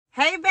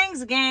Anylah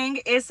Banks gang,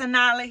 it's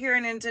Anylah here,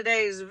 and in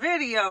today's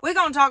video we're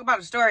gonna talk about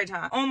a story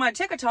time. On my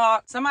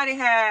TikTok, somebody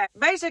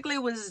basically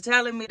was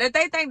telling me that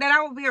they think that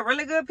I would be a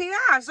really good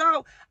PI,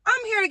 so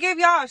I'm here to give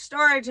y'all a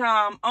story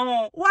time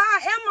on why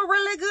I am a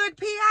really good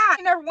PI.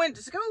 I never went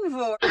to school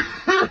for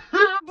it.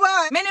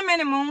 But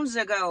many moons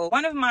ago,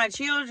 one of my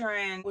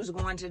children was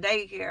going to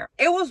daycare.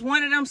 It was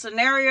one of them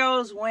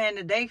scenarios when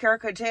the daycare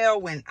could tell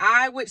when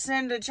I would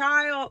send a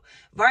child,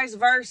 vice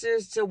versa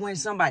to when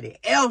somebody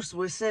else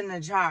would send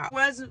a child.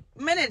 There was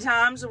many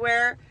times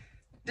where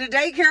the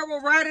daycare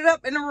would write it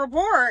up in the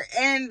report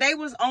and they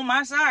was on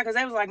my side because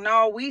they was like,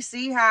 no, we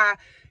see how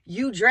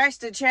you dress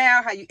the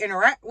child, how you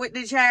interact with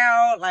the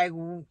child, like,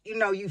 you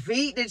know, you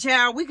feed the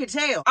child. We could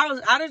tell. I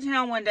was out of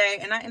town one day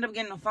and I ended up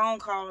getting a phone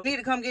call. You need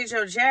to come get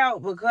your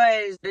child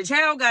because the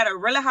child got a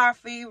really high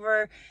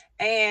fever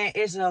and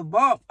it's a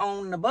bump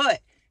on the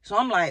butt. So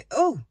I'm like,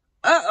 ooh,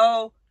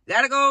 uh-oh,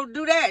 gotta go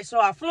do that. So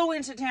I flew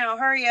into town,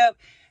 hurry up,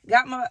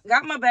 got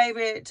my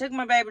baby, took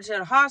my baby to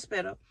the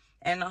hospital.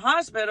 And the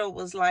hospital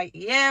was like,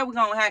 yeah, we're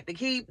gonna have to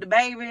keep the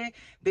baby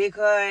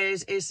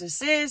because it's a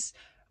cyst.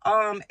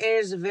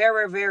 Is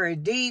very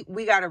deep.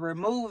 We gotta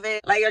remove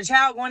it. Like, your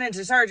child going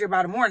into surgery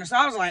by the morning. So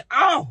I was like,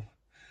 oh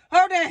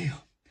damn.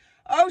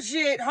 Oh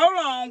shit, hold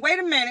on, wait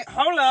a minute,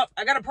 hold up,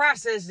 I gotta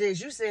process this.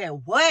 You said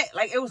what?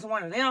 Like, it was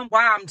one of them.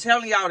 Why I'm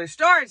telling y'all this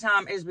story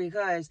time is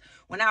because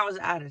when I was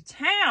out of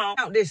town,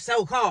 this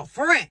so-called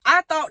friend,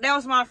 I thought that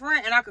was my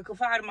friend and I could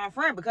confide in my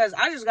friend because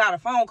I just got a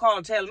phone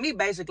call telling me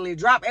basically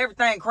drop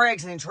everything,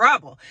 Craig's in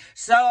trouble.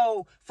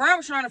 So friend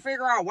was trying to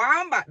figure out why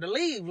I'm about to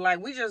leave. Like,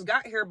 we just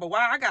got here, but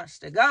why I got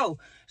to go.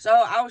 So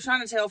I was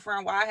trying to tell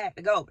friend why I had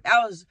to go. But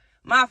that was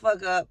my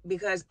fuck up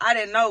because I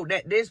didn't know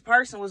that this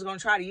person was going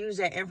to try to use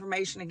that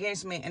information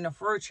against me in the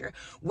future,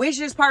 which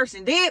this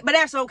person did, but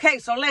that's okay.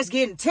 So let's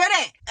get into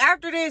that.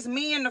 After this,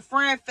 me and the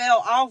friend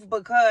fell off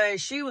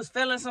because she was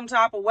feeling some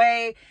type of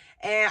way.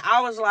 And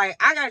I was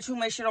like, I got too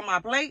much shit on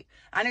my plate.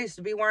 I need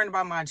to be worrying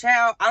about my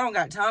child. I don't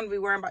got time to be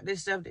worrying about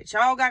this stuff that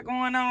y'all got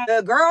going on.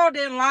 The girl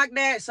didn't like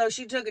that, so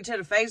she took it to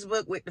the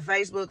Facebook with the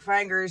Facebook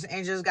fingers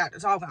and just got to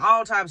talking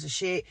all types of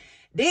shit.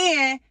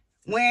 Then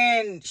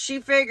when she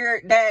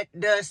figured that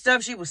the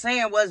stuff she was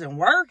saying wasn't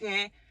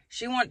working,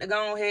 she wanted to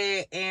go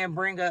ahead and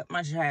bring up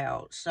my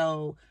child.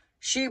 So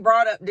she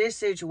brought up this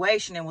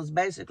situation and was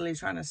basically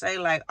trying to say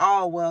like,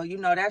 oh, well, you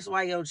know, that's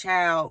why your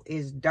child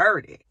is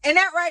dirty. And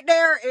that right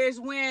there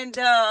is when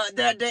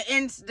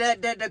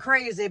the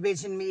crazy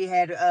bitch in me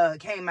had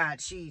came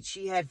out.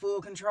 She had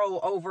full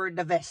control over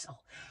the vessel.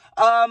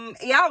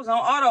 Yeah, I was on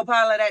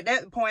autopilot at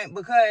that point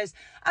because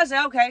I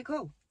said, okay,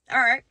 cool. All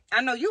right,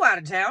 I know you out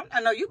of town.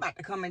 I know you about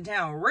to come in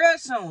town real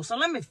soon. So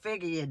let me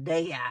figure your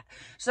day out.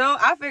 So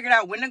I figured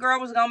out when the girl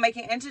was going to make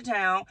it into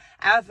town.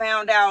 I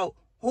found out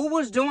who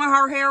was doing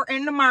her hair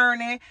in the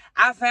morning.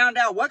 I found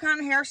out what kind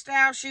of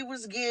hairstyle she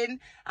was getting.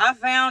 I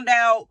found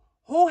out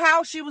who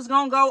house she was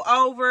going to go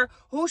over,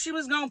 who she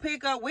was going to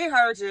pick up with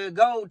her to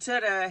go to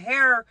the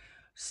hair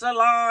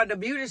salon, the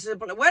beauty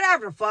supply,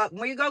 whatever the fuck,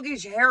 when you go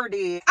get your hair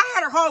did. I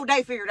had her whole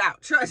day figured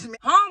out, trust me.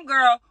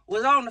 Homegirl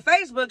was on the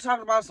Facebook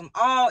talking about some,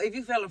 oh, if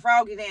you feeling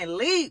froggy, then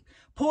leap,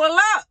 pull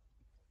up.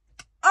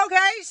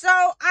 Okay, so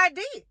I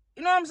did.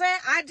 You know what I'm saying?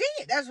 I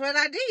did. That's what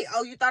I did.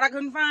 Oh, you thought I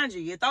couldn't find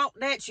you. You thought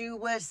that you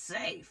was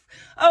safe.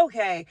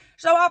 Okay,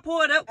 so I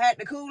pulled up, had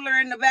the cooler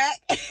in the back,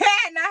 and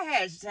I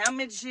had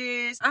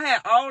sandwiches. I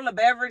had all the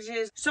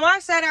beverages. So I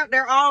sat out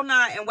there all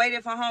night and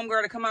waited for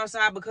homegirl to come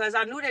outside because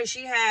I knew that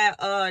she had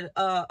a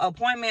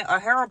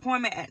hair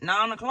appointment at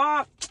 9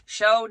 o'clock.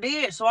 Sure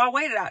did. So I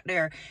waited out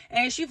there,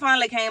 and she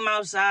finally came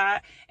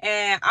outside,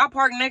 and I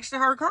parked next to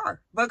her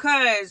car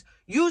because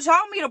you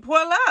told me to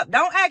pull up.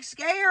 Don't act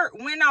scared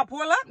when I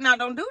pull up. Now,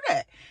 don't do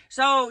that.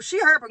 So she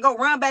heard me go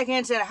run back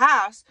into the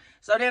house.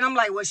 So then I'm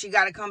like, well, she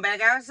got to come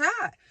back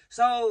outside.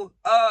 So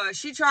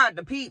she tried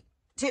to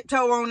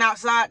tiptoe on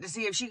outside to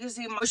see if she could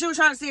see she was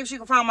trying to see if she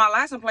could find my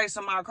license plate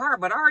on my car,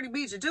 but I already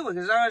beat you to it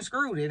because I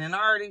unscrewed it and I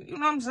already, you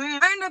know what I'm saying?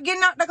 I ended up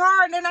getting out the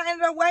car and then I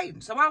ended up waiting.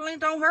 So I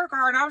linked on her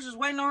car and I was just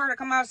waiting on her to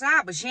come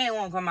outside, but she ain't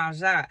want to come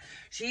outside.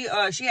 She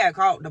had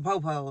caught the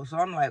popo. So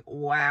I'm like,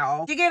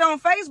 wow. She get on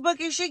Facebook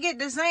and she get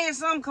to saying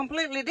something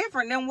completely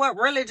different than what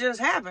really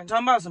just happened.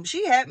 Talking about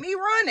she had me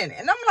running.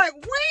 And I'm like,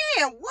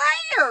 when?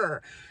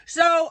 Where?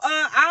 So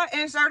I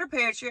insert a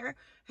picture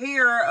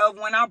here of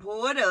when I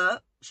pulled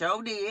up.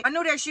 Sure did. I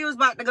knew that she was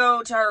about to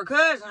go to her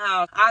cousin's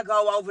house. I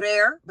go over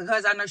there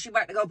because I know she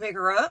about to go pick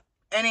her up.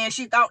 And then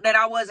she thought that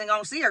I wasn't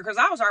going to see her because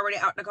I was already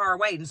out the car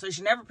waiting. So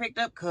she never picked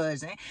up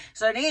cousin.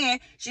 So then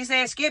she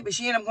said, skip it.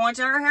 She ended up going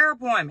to her hair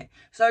appointment.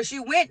 So she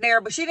went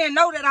there, but she didn't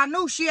know that I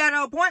knew she had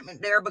an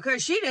appointment there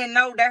because she didn't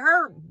know that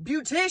her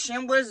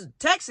beautician was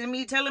texting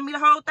me, telling me the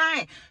whole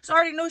thing. So I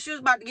already knew she was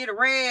about to get a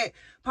red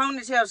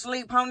ponytail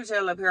sleep,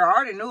 ponytail up here. I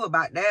already knew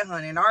about that,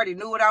 honey, and I already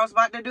knew what I was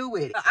about to do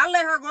with it. I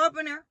let her go up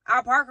in there.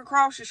 I park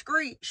across the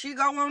street. She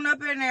go on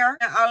up in there,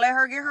 and I let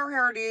her get her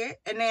hair did.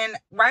 And then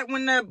right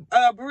when the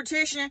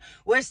beautician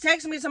was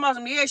texting me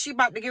something, yeah, she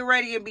about to get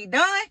ready and be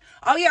done.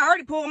 Oh yeah, I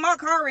already pulled my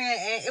car in,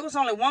 and it was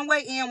only one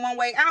way in, one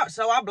way out.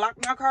 So I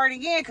blocked my car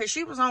again because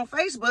she was on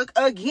Facebook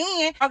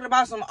again talking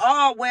about some,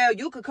 oh well,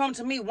 you could come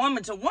to me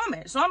woman to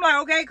woman. So I'm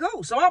like, okay,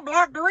 cool. So I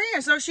blocked her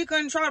in so she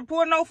couldn't try to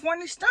pull no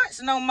funny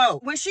stunts no more.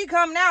 When she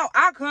come out,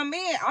 I come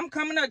in. I'm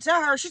coming up to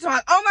her. She's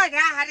like, oh my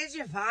God, how did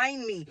you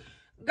find me?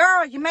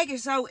 Girl, you make it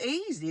so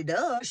easy,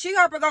 duh. She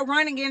up and go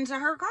running into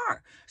her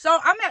car. So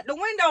I'm at the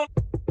window,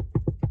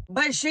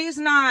 but she's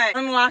not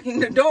unlocking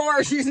the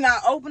door. She's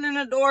not opening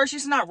the door.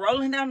 She's not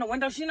rolling down the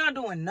window. She's not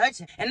doing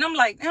nothing. And I'm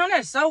like, damn,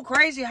 that's so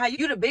crazy how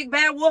you the big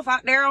bad wolf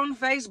out there on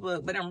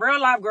Facebook. But in real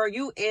life, girl,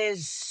 you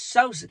is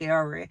so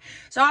scary.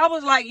 So I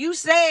was like, you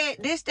said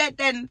this, that,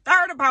 and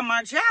third about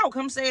my child.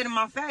 Come say it in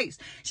my face.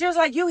 She was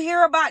like, you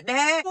hear about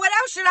that? What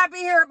else should I be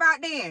here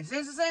about then?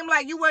 Since it seemed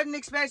like you wasn't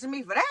expecting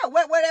me for that.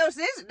 What else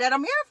is it that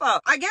I'm here for?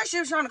 I guess she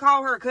was trying to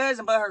call her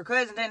cousin, but her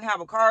cousin didn't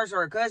have a car, so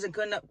her cousin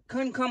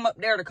couldn't come up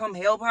there to come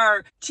help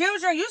her.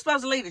 Children, you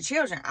supposed to leave the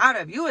children out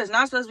of. You is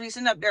not supposed to be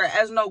sitting up there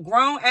as no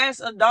grown-ass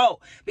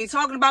adult. Be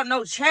talking about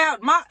no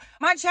child.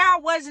 My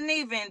child wasn't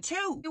even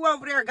 2. You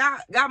over there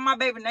got my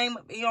baby name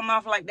up in your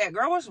mouth like that.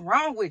 Girl, what's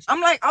wrong with you?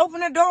 I'm like,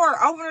 open the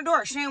door, open the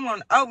door. She didn't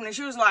want to open it.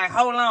 She was like,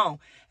 hold on.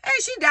 Hey,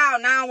 she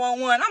dialed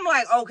 911. I'm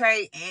like,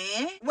 okay,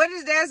 and what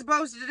is that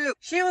supposed to do?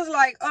 She was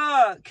like,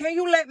 can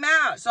you let me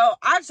out? So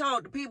I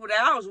told the people that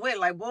I was with,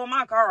 like, pull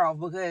my car off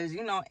because,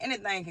 you know,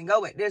 anything can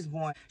go at this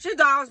point. She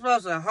thought I was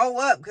supposed to hoe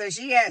up because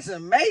she had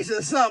some mace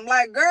or something.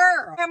 Like,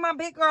 girl, I had my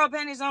big girl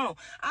panties on.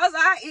 I was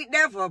like, I eat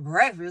that for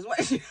breakfast.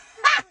 What she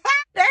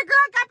that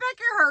girl got back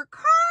in her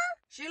car.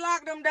 She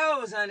locked them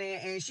doors, honey,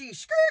 and she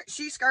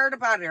skirted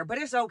up out of there. But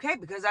it's okay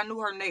because I knew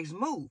her next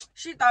move.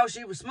 She thought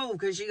she was smooth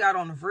because she got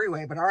on the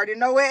freeway, but I already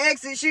know what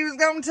exit she was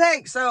going to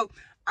take. So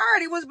I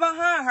already was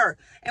behind her.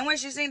 And when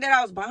she seen that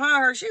I was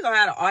behind her, she gonna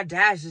have the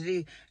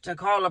audacity to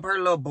call up her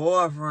little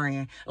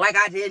boyfriend. Like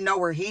I didn't know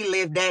where he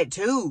lived at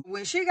too.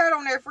 When she got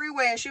on that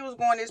freeway and she was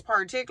going this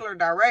particular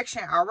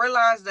direction, I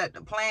realized that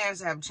the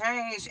plans have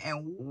changed.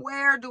 And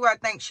where do I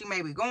think she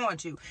may be going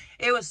to?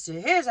 It was to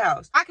his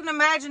house. I can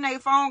imagine a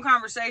phone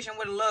conversation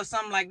with a little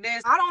something like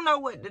this. I don't know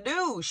what to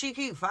do. She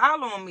keep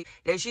following me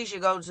that she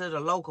should go to the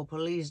local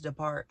police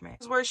department.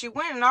 That's where she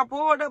went, and I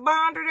pulled up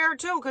behind her there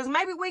too. Because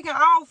maybe we can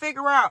all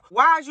figure out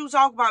why you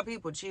talk about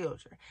people's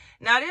children.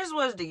 Now, this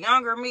was the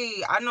younger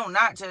me. I know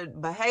not to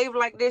behave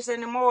like this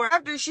anymore.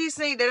 After she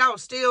seen that I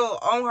was still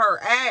on her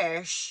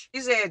ass,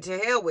 she said to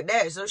hell with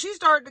that. So she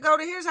started to go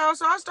to his house.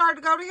 So I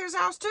started to go to his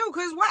house too.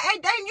 Because what? Hey,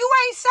 dang, you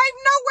ain't safe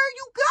nowhere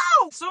you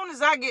go. As soon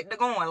as I get to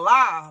going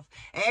live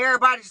and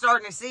everybody's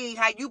starting to see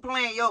how you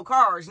playing your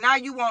cards, now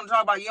you want to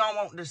talk about you don't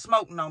want to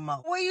smoke no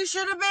more. Well, you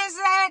should have been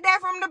saying that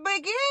from the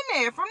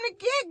beginning, from the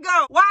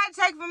get-go. Why it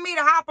take for me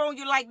to hop on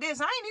you like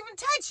this? I ain't even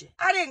touch it.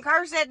 I didn't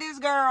curse at this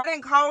girl. I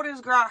didn't call this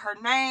girl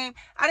her name.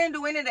 I didn't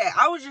do any of that.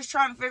 I was just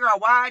trying to figure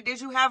out why did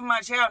you have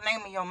my child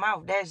name in your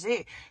mouth. That's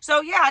it.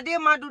 So yeah, I did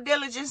my due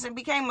diligence and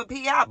became a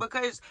PI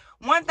because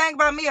one thing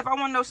about me, if I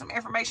want to know some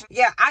information,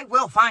 yeah, I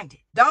will find it.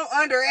 Don't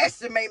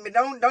underestimate me.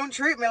 Don't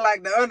treat me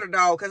like the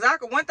underdog. Because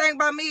one thing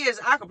about me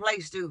is I can play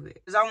stupid.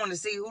 Because I want to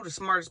see who the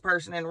smartest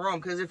person in the room.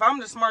 Because if I'm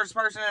the smartest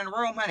person in the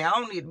room, honey, I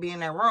don't need to be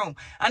in that room.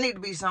 I need to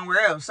be somewhere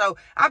else. So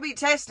I be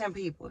testing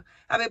people.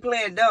 I be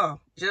playing dumb.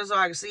 Just so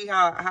I can see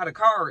how the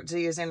cards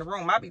is in the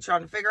room. I be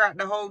trying to figure out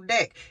the whole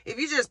deck. If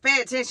you just pay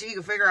attention, you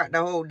can figure out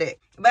the whole deck.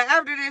 But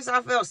after this,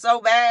 I felt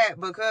so bad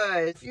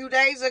because a few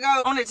days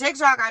ago on the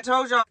TikTok, I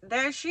told y'all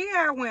that she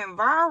had went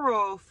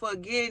viral for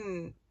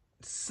getting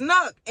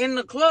snuck in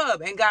the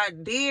club and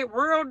got did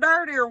real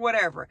dirty or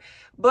whatever.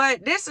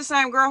 But this the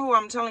same girl who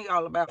I'm telling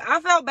y'all about.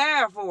 I felt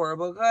bad for her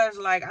because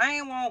like I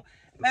ain't want,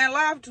 man,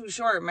 life too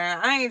short, man.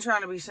 I ain't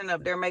trying to be sitting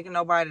up there making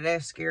nobody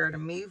that scared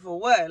of me for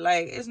what?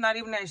 Like it's not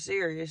even that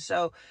serious.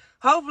 So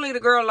hopefully the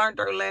girl learned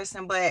her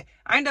lesson. But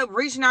I ended up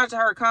reaching out to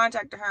her,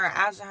 contacting her,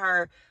 asking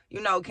her,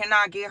 you know, can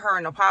I get her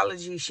an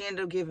apology? She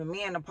ended up giving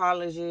me an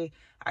apology.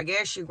 I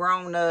guess she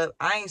grown up.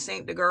 I ain't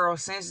seen the girl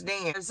since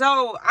then.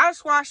 So I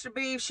squashed the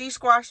beef. She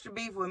squashed the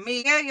beef with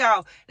me. Yeah,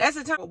 y'all. That's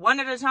the time. One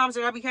of the times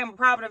that I became a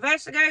private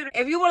investigator.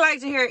 If you would like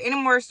to hear any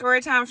more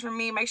story times from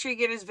me, make sure you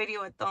give this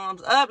video a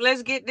thumbs up.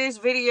 Let's get this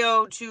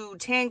video to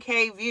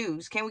 10K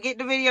views. Can we get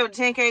the video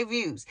to 10K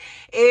views?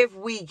 If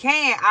we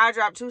can, I'll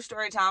drop 2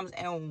 story times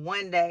in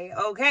one day.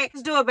 Okay?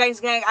 Let's do it,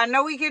 Banks Gang. I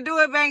know we can do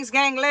it, Banks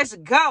Gang. Let's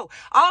go.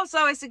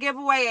 Also, it's a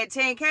giveaway at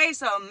 10K.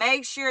 So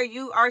make sure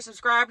you are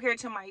subscribed here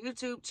to my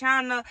YouTube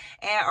channel.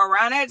 And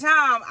around that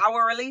time, I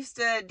will release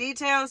the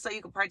details so you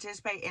can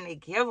participate in the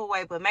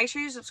giveaway. But make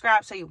sure you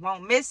subscribe so you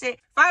won't miss it.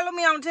 Follow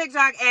me on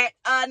TikTok at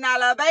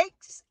Anylah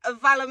Banks.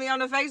 Follow me on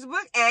the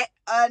Facebook at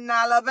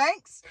Anylah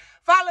Banks.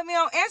 Follow me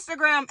on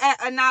Instagram at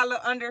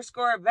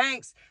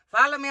Anylah_Banks.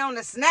 Follow me on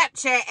the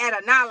Snapchat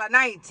at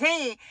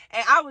Anylah19.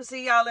 And I will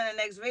see y'all in the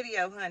next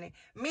video, honey.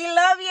 Me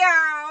love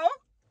y'all.